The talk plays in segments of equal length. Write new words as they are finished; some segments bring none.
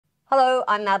Hello,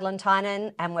 I'm Madeline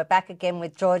Tynan, and we're back again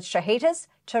with George Trohidis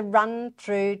to run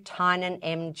through Tynan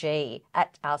MG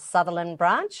at our Sutherland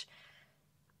branch.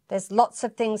 There's lots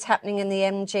of things happening in the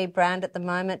MG brand at the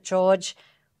moment, George.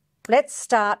 Let's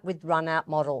start with run-out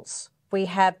models. We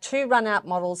have two run-out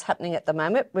models happening at the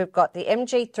moment. We've got the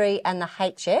MG3 and the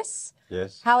HS.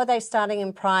 Yes. How are they starting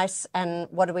in price, and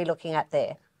what are we looking at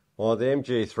there? Well, the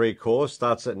MG3 core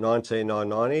starts at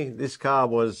 $19,990. This car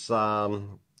was,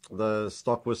 the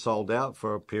stock was sold out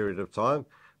for a period of time,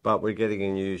 but we're getting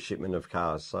a new shipment of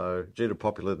cars. So due to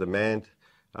popular demand,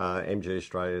 MG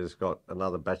Australia's got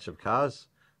another batch of cars.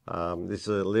 This is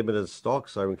a limited stock,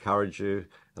 so I encourage you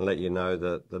and let you know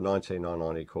that the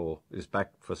 19990 core is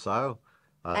back for sale.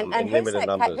 And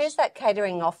who's that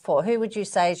catering off for? Who would you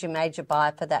say is your major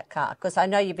buyer for that car? Because I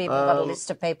know you've even got a list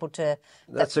of people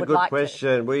That's a good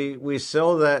question. We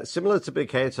sell that similar to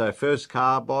Picanto, first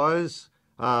car buyers,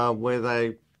 where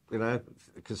they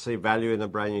can see value in a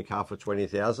brand new car for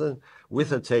 $20,000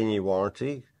 with a 10-year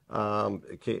warranty.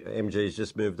 MG's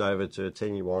just moved over to a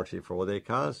 10-year warranty for all their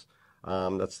cars.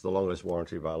 That's the longest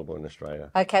warranty available in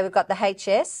Australia. Okay, we've got the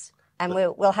HS. And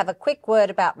we'll have a quick word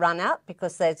about run-out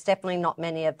because there's definitely not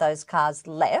many of those cars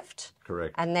left.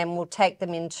 Correct. And then we'll take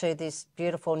them into this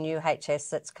beautiful new HS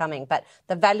that's coming. But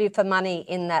the value for money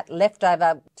in that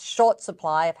leftover short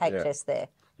supply of HS there.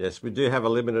 Yes, we do have a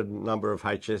limited number of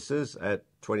HSs at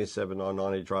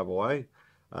 $27,990 drive away.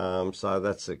 So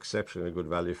that's exceptionally good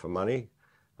value for money.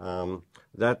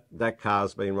 That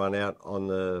car's been run out on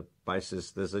the basis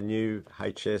there's a new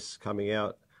HS coming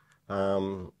out.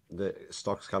 The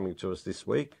stock's coming to us this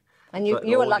week. And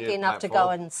you were lucky enough to go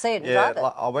and see it and drive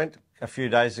it. I went a few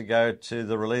days ago to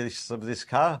the release of this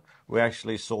car. We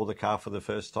actually saw the car for the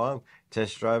first time,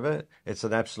 test drove it. It's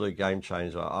an absolute game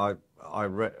changer. I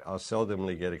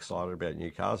seldomly get excited about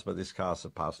new cars, but this car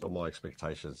surpassed all my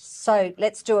expectations. So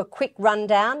let's do a quick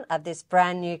rundown of this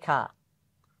brand new car.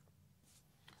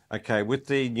 Okay, with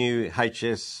the new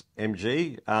HS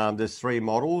MG, there's three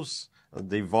models.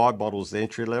 The Vibe model is the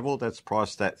entry level. That's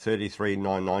priced at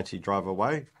 $33,990 drive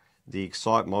away. The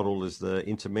Excite model is the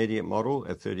intermediate model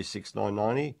at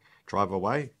 $36,990 drive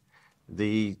away.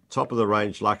 The top of the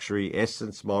range luxury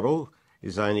Essence model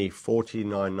is only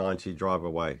 $49,990 drive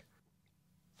away.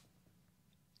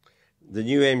 The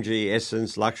new MG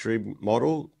Essence luxury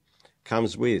model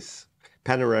comes with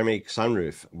panoramic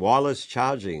sunroof, wireless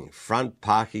charging, front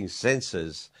parking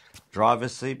sensors, driver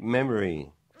seat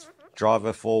memory,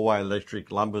 driver four-way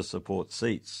electric lumbar support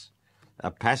seats, a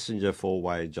passenger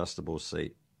four-way adjustable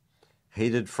seat,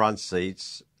 heated front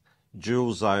seats,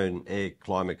 dual zone air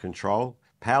climate control,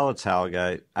 power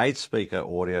tailgate, 8-speaker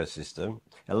audio system,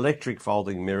 electric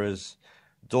folding mirrors,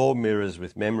 door mirrors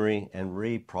with memory,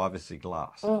 and privacy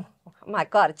glass. Oh my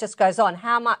God, it just goes on.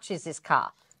 How much is this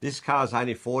car? This car is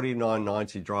only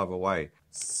 $49,990 drive away.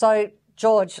 So,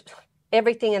 George,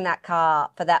 everything in that car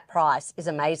for that price is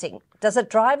amazing. Does it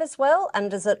drive as well,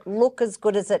 and does it look as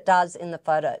good as it does in the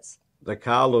photos? The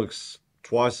car looks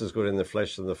twice as good in the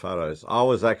flesh than the photos. I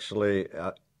was actually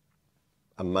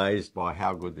amazed by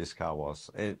how good this car was.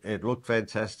 It looked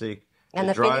fantastic. And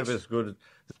the drove as good.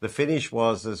 The finish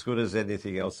was as good as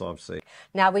anything else I've seen.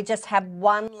 Now, we just have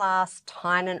one last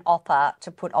Tynan offer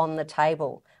to put on the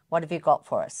table. What have you got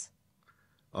for us?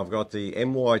 I've got the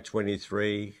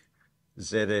MY23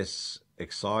 ZS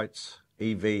Excite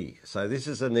EV. So this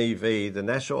is an EV. The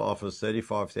national offer is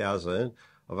 $35,000.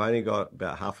 I've only got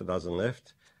about half a dozen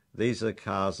left. These are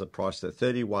cars that are priced at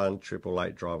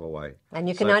 $31,888 drive away. And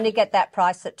you can only get that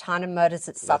price at Tynan Motors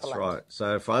at Sutherland. That's right.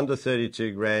 So for under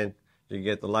 $32,000, you can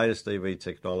get the latest EV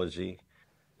technology.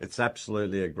 It's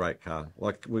absolutely a great car.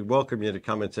 Like, we welcome you to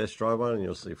come and test drive one, and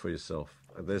you'll see for yourself.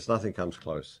 There's nothing comes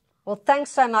close. Well,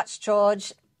 thanks so much,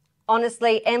 George.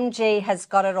 Honestly, MG has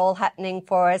got it all happening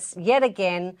for us yet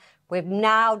again. We've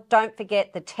now, don't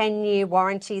forget the 10-year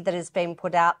warranty that has been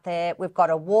put out there. We've got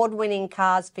award-winning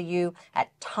cars for you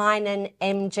at Tynan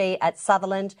MG at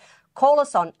Sutherland. Call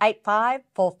us on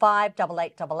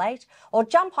 85458888 or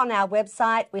jump on our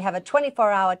website. We have a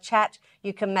 24-hour chat.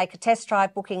 You can make a test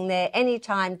drive booking there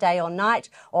anytime, day or night,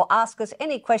 or ask us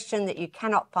any question that you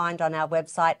cannot find on our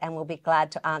website, and we'll be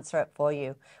glad to answer it for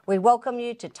you. We welcome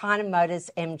you to Tynan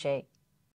Motors MG.